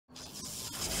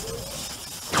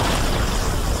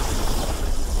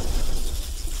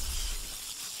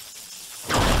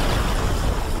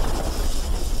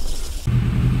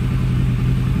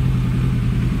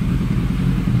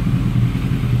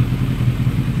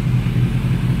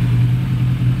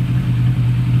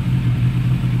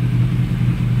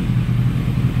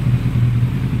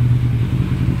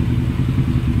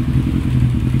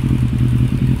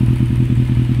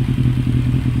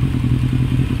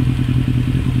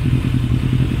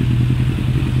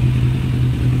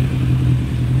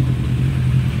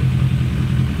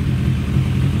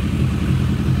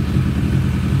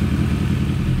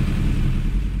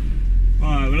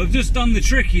just done the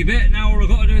tricky bit. Now all I've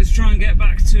got to do is try and get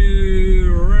back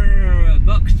to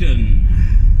Buckton,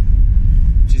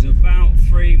 which is about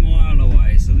 3 miles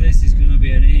away. So this is going to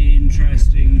be an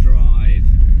interesting drive.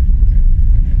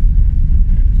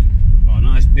 I've got a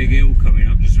nice big hill coming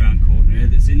up just around the corner here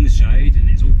that's in the shade and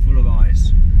it's all full of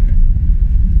ice.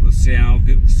 We'll see how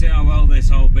well this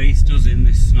whole beast does in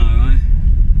this snow, eh?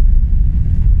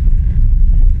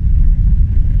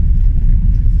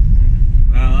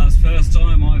 Well, that's the first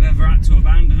time I've ever had to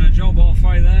abandon a job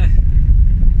halfway there.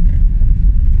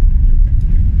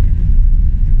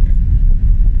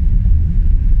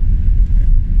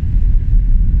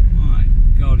 My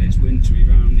God, it's wintry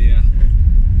round here.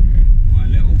 My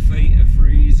little feet are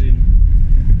freezing.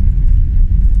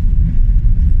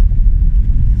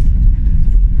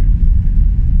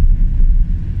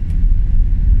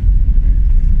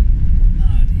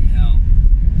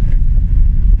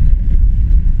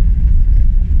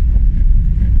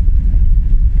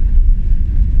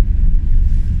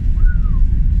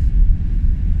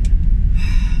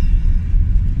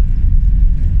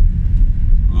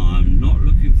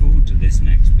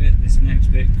 This next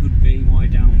bit could be my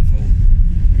downfall.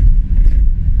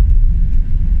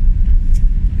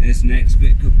 This next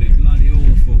bit could be bloody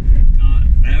awful.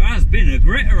 There has been a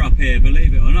gritter up here,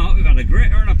 believe it or not. We've had a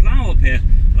gritter and a plough up here.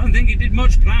 I don't think it did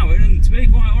much ploughing, and to be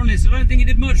quite honest, I don't think it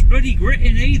did much bloody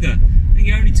gritting either. I think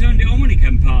he only turned it on when he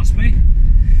came past me.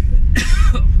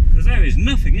 Because there is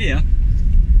nothing here.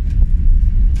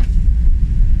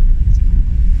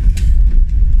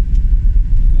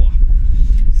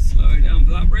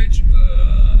 That bridge.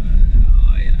 Oh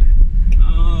yeah.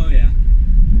 Oh yeah.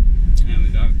 There we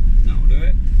go. That'll do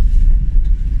it.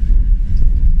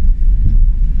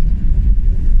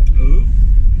 Oh.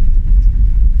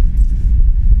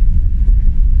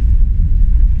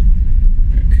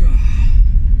 God.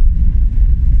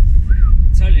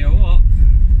 Tell you what.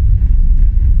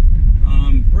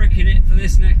 I'm bricking it for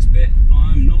this next bit.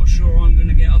 I'm not sure I'm going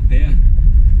to get up here.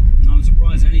 And I'm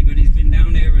surprised anybody's been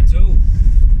down here at all.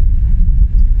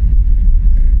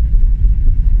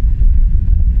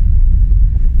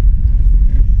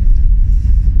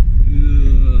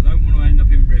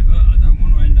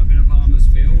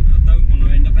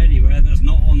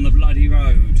 On the bloody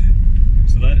road,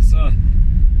 so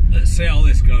let's see how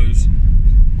this goes.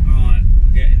 Alright,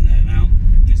 we're getting there now.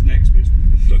 This next bit's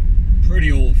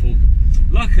pretty awful.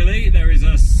 Luckily there is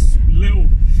a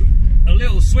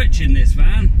little switch in this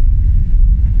van,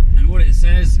 and what it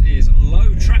says is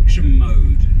low traction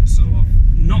mode, so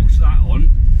I've knocked that on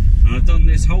and I've done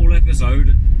this whole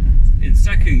episode in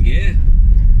second gear,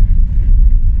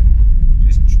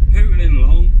 just pootling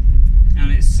along. And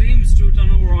it seems to have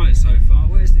done alright so far.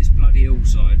 Where's this bloody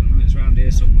hillside? I know it's around here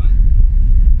somewhere.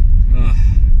 Right.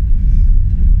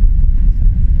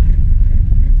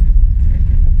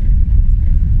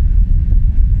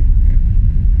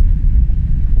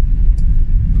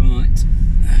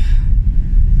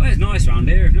 Well, it's nice round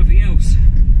here, if nothing else.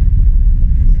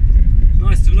 It's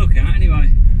nice to look at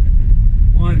anyway.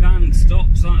 My van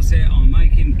stops, that's it. I'm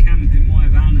making camp in my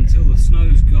van until the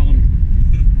snow's gone.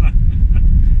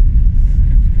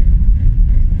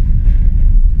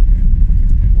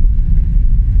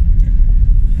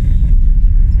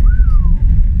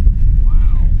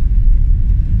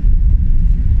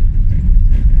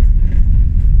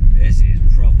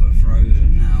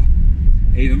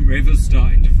 Even rivers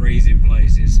starting to freeze in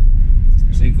places.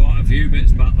 I've seen quite a few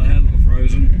bits back there that are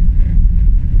frozen.